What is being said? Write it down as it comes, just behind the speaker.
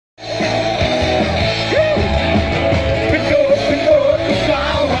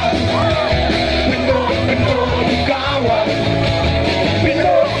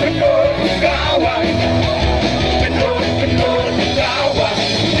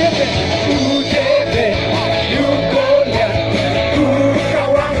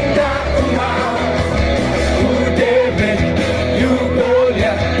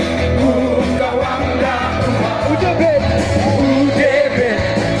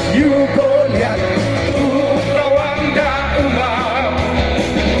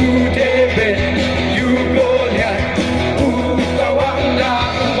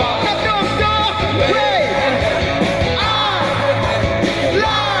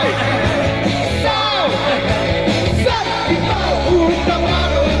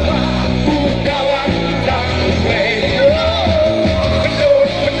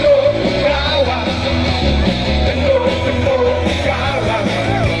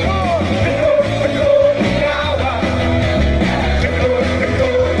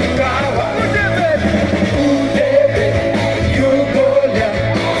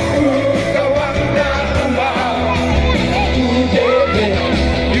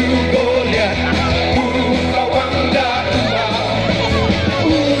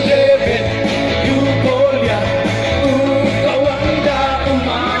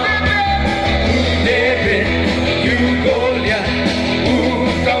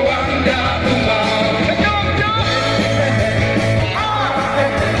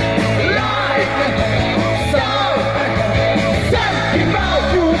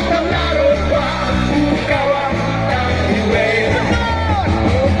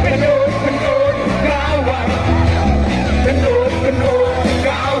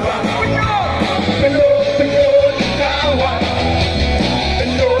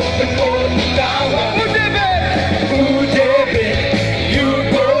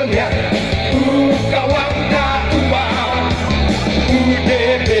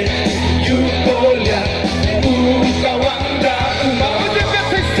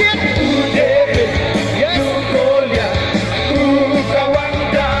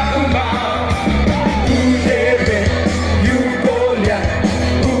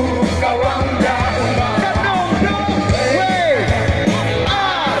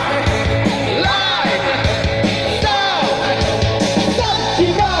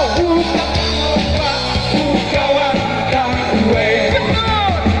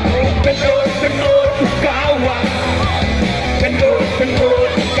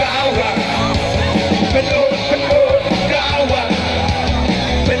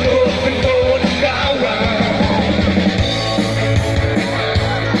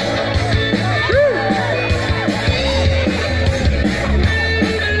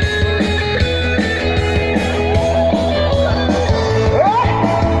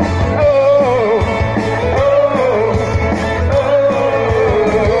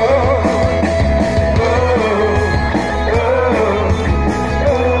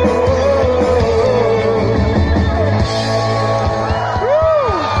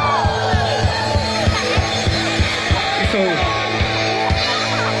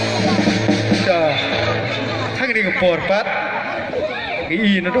por pat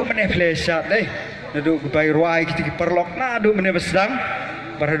nadu meneh fleshat deh nadu kebai ruai kita perlok nadu meneh besdang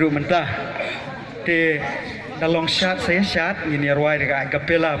baradu mentah te dalong shot saya shot ini ruai dekat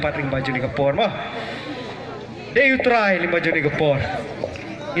kapela pat ring baju ni kepor mah deh try ling baju ni kepor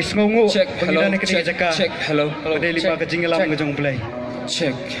isngungu pengidan ketika cakap check hello deh lima kejingelam ngejong play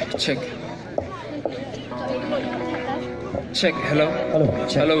check hello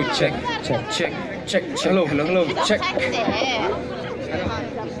check hello check hello check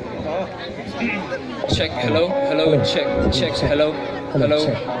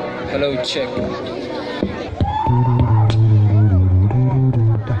hello check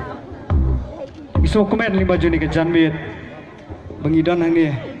iso komen ling baju ni ke janmit bengidan hang ni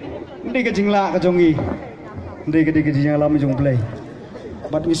ndai ke jingla ke jongi ndai ke jingla jong play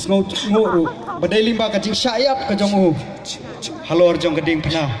bat wis nguru badai limba ke jing syayap ke jong halor jong keding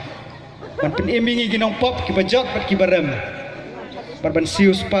pena ban pen emingi ginong pop ki bajot bat ki barem bat ban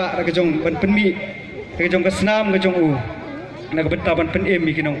sius pa ke jong ban penmi ke jong ke senam ke jong na ke beta ban pen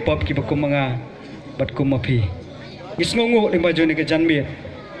emi ginong pop ki bakum manga bat kumapi wis ngungu limba joni ke janmit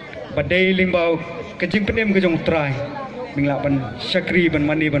badai limba ke jing penem ke jong try mingla ban syakri ban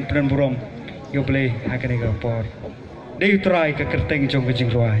mani ban penan burom yo play hakane ke por dei try ke kerteng jong ke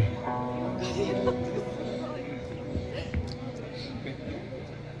jing ruai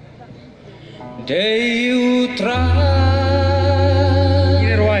dei try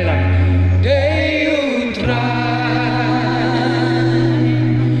ini ruai lah dei try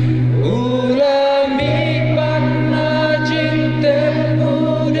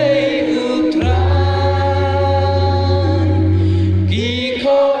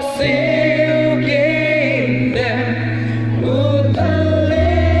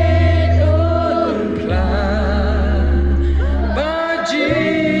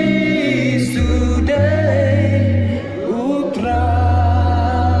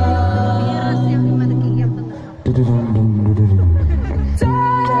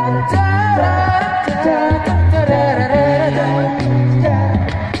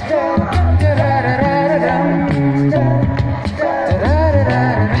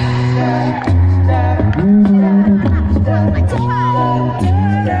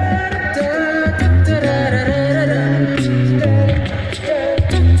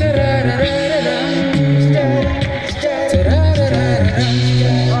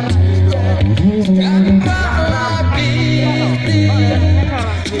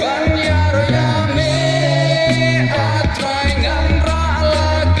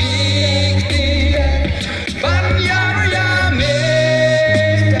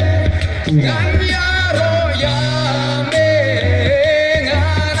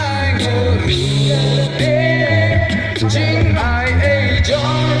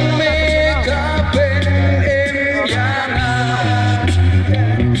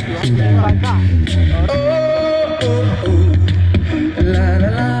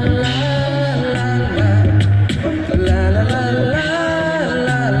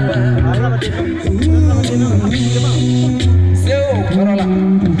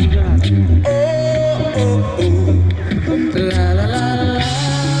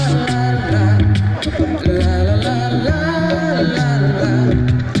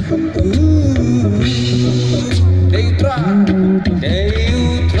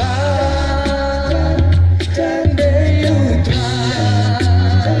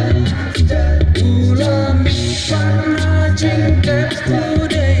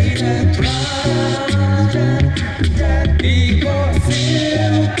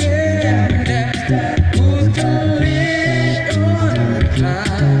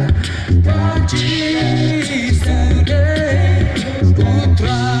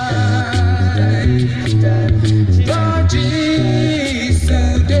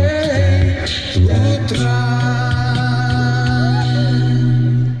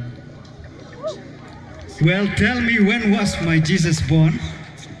Well, tell me, when was my Jesus born?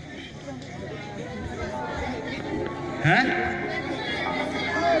 Huh?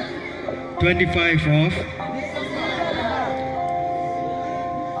 25 of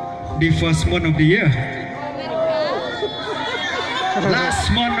the first month of the year.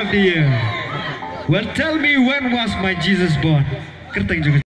 Last month of the year. Well, tell me, when was my Jesus born? Kerteng juga.